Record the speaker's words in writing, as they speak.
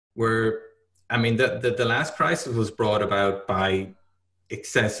were, I mean, the last crisis was brought about by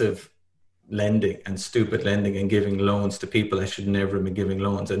excessive lending and stupid lending and giving loans to people that should never have been giving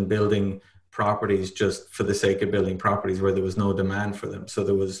loans, and building properties just for the sake of building properties where there was no demand for them. So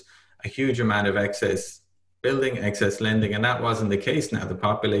there was a huge amount of excess building, excess lending, and that wasn't the case now. The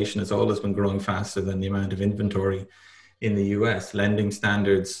population has always been growing faster than the amount of inventory in the US. Lending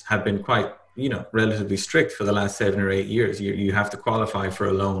standards have been quite, relatively strict for the last 7 or 8 years. You have to qualify for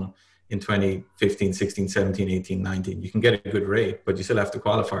a loan in 2015, 16, 17, 18, 19. You can get a good rate, but you still have to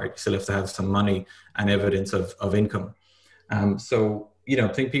qualify. You still have to have some money and evidence of income. I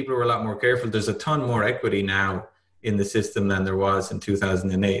think people are a lot more careful. There's a ton more equity now in the system than there was in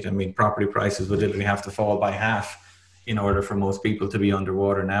 2008. I mean, property prices would literally have to fall by half in order for most people to be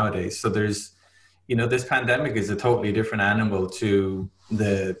underwater nowadays. So there's, this pandemic is a totally different animal to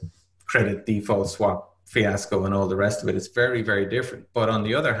the credit default swap fiasco and all the rest of it. It's very, very different. But on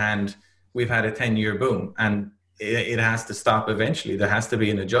the other hand, we've had a 10-year boom, and it has to stop eventually. There has to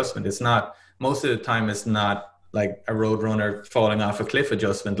be an adjustment. It's not, most of the time, it's not like a roadrunner falling off a cliff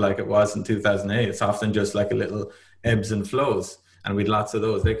adjustment like it was in 2008. It's often just like a little ebbs and flows. And we'd lots of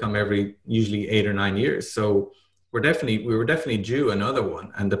those. They come every usually 8 or 9 years. So we were definitely due another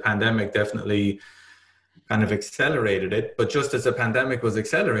one. And the pandemic definitely kind of accelerated it. But just as the pandemic was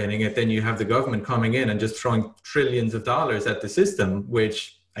accelerating it, then you have the government coming in and just throwing trillions of dollars at the system,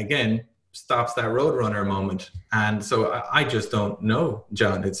 which again stops that roadrunner moment. And so I just don't know,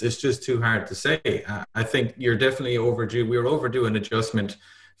 John. It's just too hard to say. I think you're definitely overdue. We're overdue an adjustment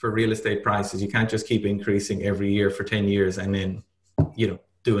for real estate prices. You can't just keep increasing every year for 10 years and then,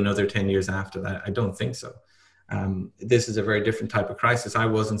 do another 10 years after that. I don't think so. This is a very different type of crisis. I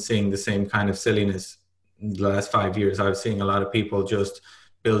wasn't seeing the same kind of silliness in the last 5 years. I was seeing a lot of people just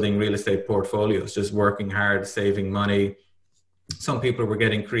building real estate portfolios, just working hard, saving money. Some people were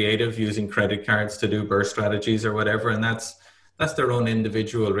getting creative, using credit cards to do burst strategies or whatever. And that's their own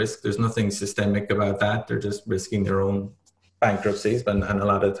individual risk. There's nothing systemic about that. They're just risking their own bankruptcies. And a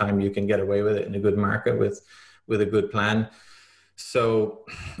lot of the time you can get away with it in a good market with a good plan. So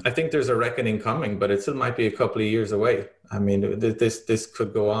I think there's a reckoning coming, but it still might be a couple of years away. I mean, this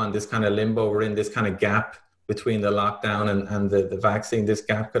could go on, this kind of limbo. We're in this kind of gap between the lockdown and the vaccine. This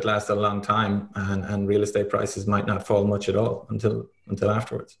gap could last a long time, and real estate prices might not fall much at all until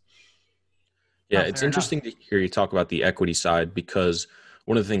afterwards. Yeah, it's interesting to hear you talk about the equity side, because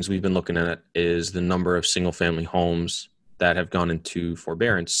one of the things we've been looking at is the number of single family homes that have gone into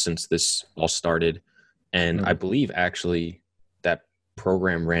forbearance since this all started. And I believe actually that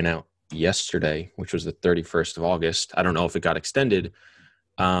program ran out yesterday, which was the 31st of August. I don't know if it got extended,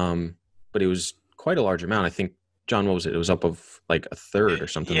 but it was quite a large amount. I think, John, what was it? It was up of like a third or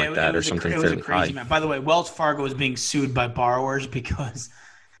something like that, or something fairly high. Amount. By the way, Wells Fargo is being sued by borrowers because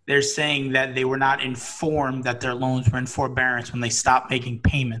they're saying that they were not informed that their loans were in forbearance when they stopped making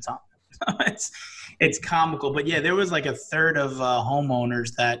payments on them. It's comical. But yeah, there was like a third of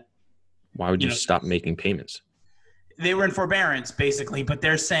homeowners that. Why would you stop making payments? They were in forbearance, basically, but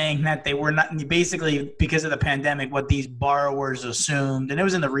they're saying that they were not, basically because of the pandemic, what these borrowers assumed, and it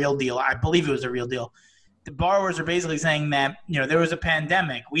was in the Real Deal. I believe it was the Real Deal. The borrowers are basically saying that, there was a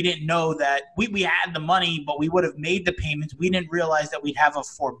pandemic. We didn't know that we had the money, but we would have made the payments. We didn't realize that we'd have a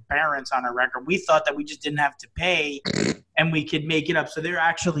forbearance on our record. We thought that we just didn't have to pay and we could make it up. So they're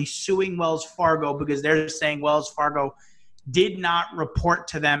actually suing Wells Fargo because they're saying Wells Fargo did not report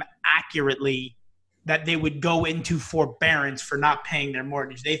to them accurately that they would go into forbearance for not paying their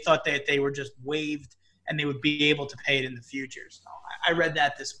mortgage. They thought that they were just waived and they would be able to pay it in the future. So I read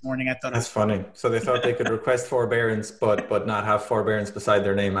that this morning. I thought that's funny. So they thought they could request forbearance, but not have forbearance beside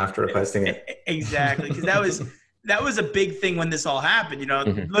their name after requesting it. Exactly, because that was a big thing when this all happened.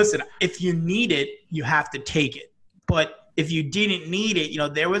 Listen, if you need it, you have to take it. But if you didn't need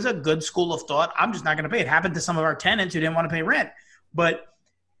it, there was a good school of thought. I'm just not going to pay. It happened to some of our tenants who didn't want to pay rent, but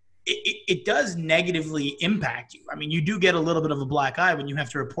it does negatively impact you. I mean, you do get a little bit of a black eye when you have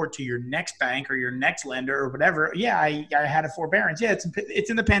to report to your next bank or your next lender or whatever. Yeah, I had a forbearance. Yeah, it's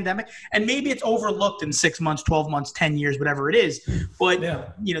in the pandemic. And maybe it's overlooked in 6 months, 12 months, 10 years, whatever it is. But,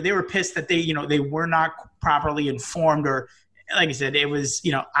 they were pissed that they were not properly informed, or like I said, it was,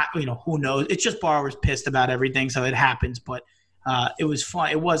 who knows? It's just borrowers pissed about everything. So it happens. But it was fun.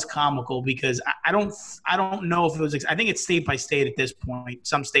 It was comical because I don't know if it was. I think it's state by state at this point.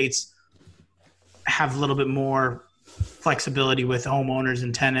 Some states have a little bit more flexibility with homeowners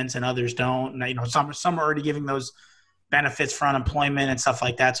and tenants, and others don't. And some are already giving those benefits for unemployment and stuff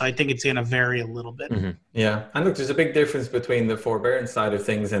like that. So I think it's going to vary a little bit. Mm-hmm. Yeah. And look, there's a big difference between the forbearance side of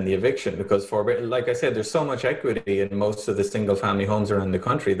things and the eviction, because like I said, there's so much equity in most of the single family homes around the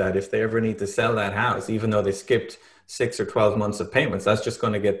country that if they ever need to sell that house, even though they skipped 6 or 12 months of payments, that's just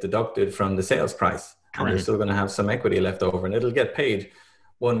going to get deducted from the sales price. And they're still going to have some equity left over, and it'll get paid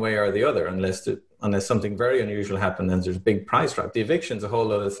one way or the other, unless something very unusual happens and there's a big price drop. The eviction's a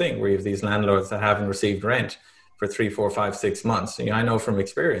whole other thing, where you have these landlords that haven't received rent for 3, 4, 5, 6 months. I know from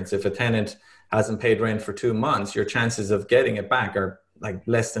experience, if a tenant hasn't paid rent for 2 months, your chances of getting it back are like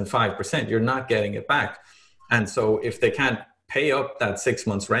less than 5%. You're not getting it back. And so if they can't pay up that 6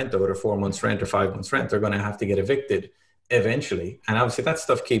 months rent or 4 months rent or 5 months rent, they're going to have to get evicted eventually. And obviously that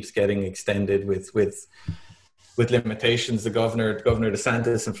stuff keeps getting extended with limitations. The Governor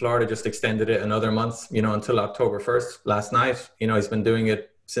DeSantis in Florida just extended it another month, until October 1st last night. He's been doing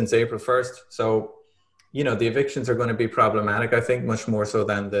it since April 1st. So, the evictions are going to be problematic, I think, much more so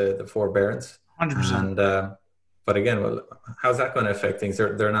than the forbearance. 100%. And, but again, well, how's that going to affect things?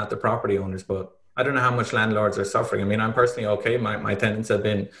 They're not the property owners, but I don't know how much landlords are suffering. I mean, I'm personally okay. My tenants have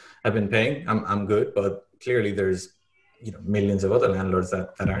been paying. I'm good, but clearly there's, millions of other landlords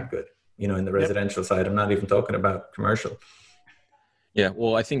that aren't good, in the residential side. I'm not even talking about commercial. Yeah.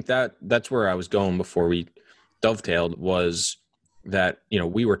 Well, I think that's where I was going before we dovetailed, was that,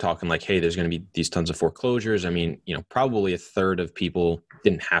 we were talking like, hey, there's going to be these tons of foreclosures. I mean, probably a third of people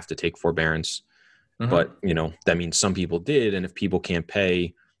didn't have to take forbearance, but, that means some people did. And if people can't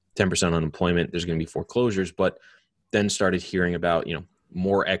pay 10% unemployment, there's going to be foreclosures. But then started hearing about,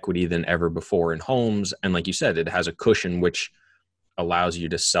 more equity than ever before in homes. And like you said, it has a cushion, which allows you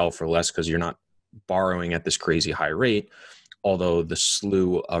to sell for less because you're not borrowing at this crazy high rate. Although the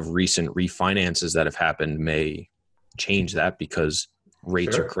slew of recent refinances that have happened may change that, because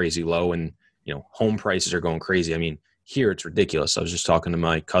rates are crazy low and, home prices are going crazy. I mean, here it's ridiculous. I was just talking to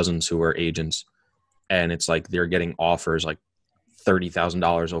my cousins who are agents, and it's like they're getting offers like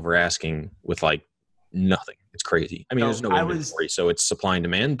 $30,000 over asking with like nothing. It's crazy. I mean, there's no inventory, so it's supply and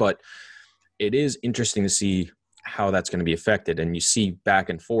demand, but it is interesting to see how that's going to be affected. And you see back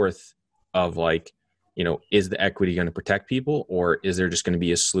and forth of like, is the equity going to protect people, or is there just going to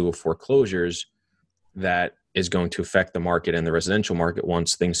be a slew of foreclosures that is going to affect the market and the residential market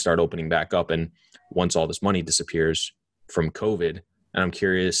once things start opening back up and once all this money disappears from COVID? And I'm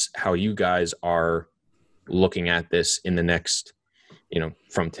curious how you guys are looking at this in the next,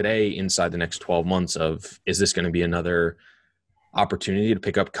 from today inside the next 12 months of, is this going to be another opportunity to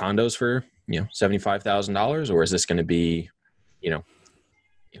pick up condos for, $75,000, or is this going to be,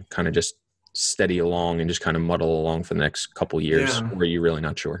 kind of just steady along and just kind of muddle along for the next couple of years, where you're really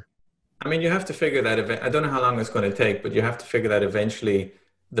not sure? I mean, you have to figure that I don't know how long it's going to take, but you have to figure that eventually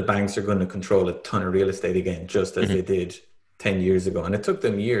the banks are going to control a ton of real estate again, just as they did 10 years ago. And it took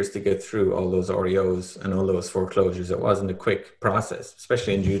them years to get through all those REOs and all those foreclosures. It wasn't a quick process,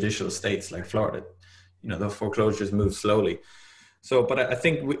 especially in judicial states like Florida. The foreclosures move slowly. So, but I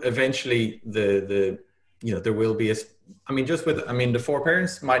think eventually there will be the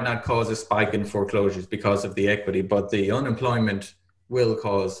forbearance might not cause a spike in foreclosures because of the equity, but the unemployment will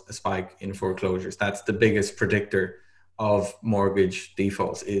cause a spike in foreclosures. That's the biggest predictor of mortgage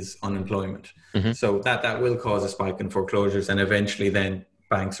defaults, is unemployment. So that will cause a spike in foreclosures, and eventually then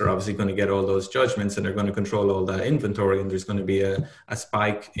banks are obviously going to get all those judgments and they're going to control all that inventory, and there's going to be a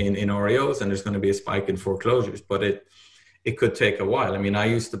spike in REOs, and there's going to be a spike in foreclosures. But it could take a while. I mean, I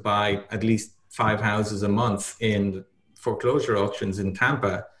used to buy at least 5 houses a month in foreclosure auctions in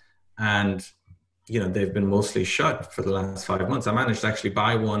Tampa, and they've been mostly shut for the last 5 months. I managed to actually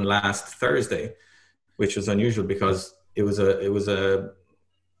buy one last Thursday, which was unusual because it was an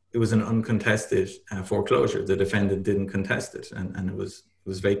uncontested foreclosure. The defendant didn't contest it, and it was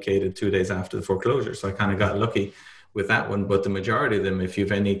vacated 2 days after the foreclosure. So I kind of got lucky with that one. But the majority of them, if you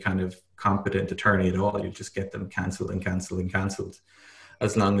have any kind of competent attorney at all, you just get them cancelled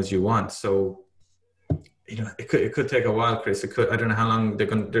as long as you want. So it could take a while, Chris. I don't know how long they're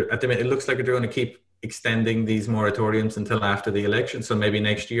going to. At the minute, it looks like they're going to keep extending these moratoriums until after the election. So maybe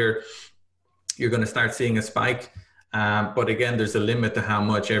next year you're going to start seeing a spike. But again, there's a limit to how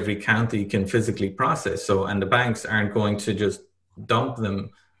much every county can physically process. So, and the banks aren't going to just dump them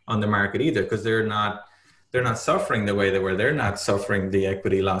on the market either, because they're not suffering the way they were. They're not suffering the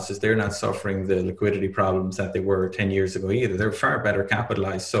equity losses. They're not suffering the liquidity problems that they were 10 years ago either. They're far better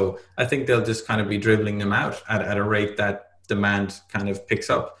capitalized. So I think they'll just kind of be dribbling them out at a rate that demand kind of picks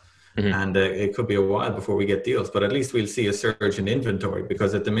up. And it could be a while before we get deals, but at least we'll see a surge in inventory,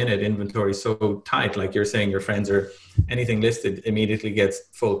 because at the minute inventory is so tight. Like you're saying, your friends are, anything listed immediately gets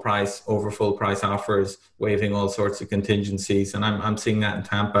full price, over full price offers, waiving all sorts of contingencies. And I'm seeing that in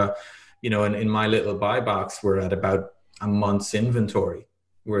Tampa, you know, in my little buy box, we're at about a month's inventory,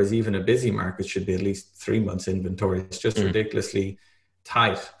 whereas even a busy market should be at least 3 months inventory. It's just ridiculously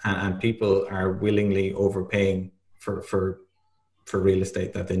tight, and people are willingly overpaying for real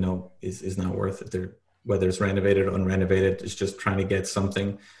estate that they know is not worth it. They're, whether it's renovated or unrenovated, it's just trying to get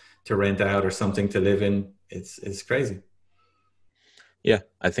something to rent out or something to live in. It's crazy. Yeah,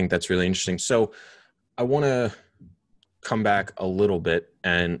 I think that's really interesting. So I want to come back a little bit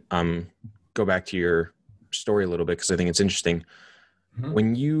and go back to your story a little bit, because I think it's interesting.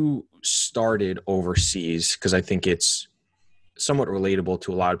 When you started overseas, because I think it's somewhat relatable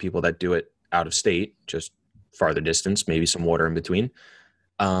to a lot of people that do it out of state, just farther distance, maybe some water in between.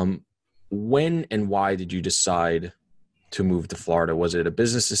 When and why did you decide to move to Florida? Was it a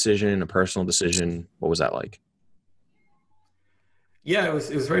business decision, a personal decision? What was that like? Yeah, it was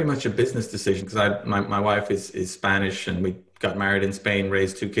very much a business decision, because my wife is Spanish, and we got married in Spain,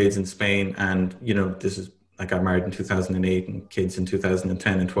 raised 2 kids in Spain. And, you know, I got married in 2008 and kids in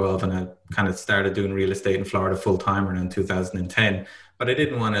 2010 and 12. And I kind of started doing real estate in Florida full time around 2010, but I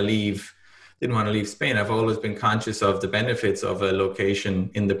didn't want to leave Spain. I've always been conscious of the benefits of a location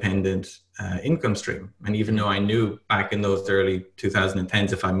independent income stream. And even though I knew back in those early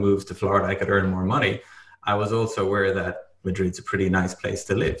 2010s, if I moved to Florida, I could earn more money, I was also aware that Madrid's a pretty nice place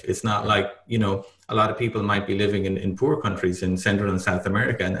to live. It's not like, you know, a lot of people might be living in poor countries in Central and South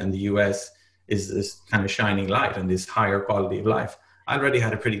America, and the US is this kind of shining light and this higher quality of life. I already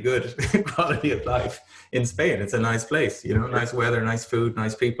had a pretty good quality of life in Spain. It's a nice place, you know, nice weather, nice food,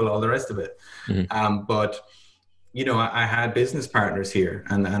 nice people, all the rest of it. But, you know, I had business partners here,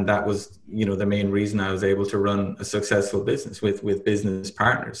 and that was, you know, the main reason I was able to run a successful business with business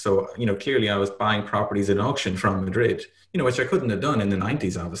partners. So, you know, clearly I was buying properties at auction from Madrid, you know, which I couldn't have done in the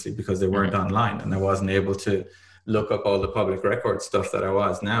 90s, obviously, because they weren't online, and I wasn't able to look up all the public record stuff that I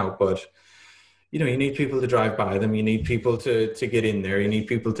was now. But, you know, you need people to drive by them. You need people to get in there. You need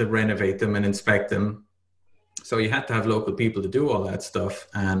people to renovate them and inspect them. So you had to have local people to do all that stuff.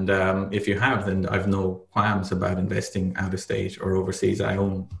 And if you have, then I've no qualms about investing out of state or overseas. I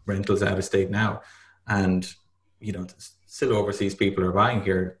own rentals out of state now. And, you know, still overseas people are buying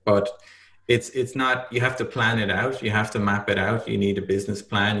here. But it's not, you have to plan it out. You have to map it out. You need a business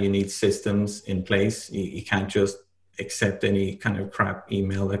plan. You need systems in place. You can't just accept any kind of crap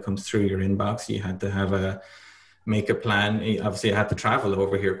email that comes through your inbox. You had to make a plan. Obviously I had to travel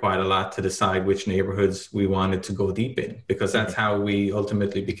over here quite a lot to decide which neighborhoods we wanted to go deep in, because that's how we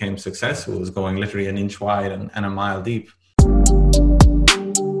ultimately became successful, was going literally an inch wide and a mile deep.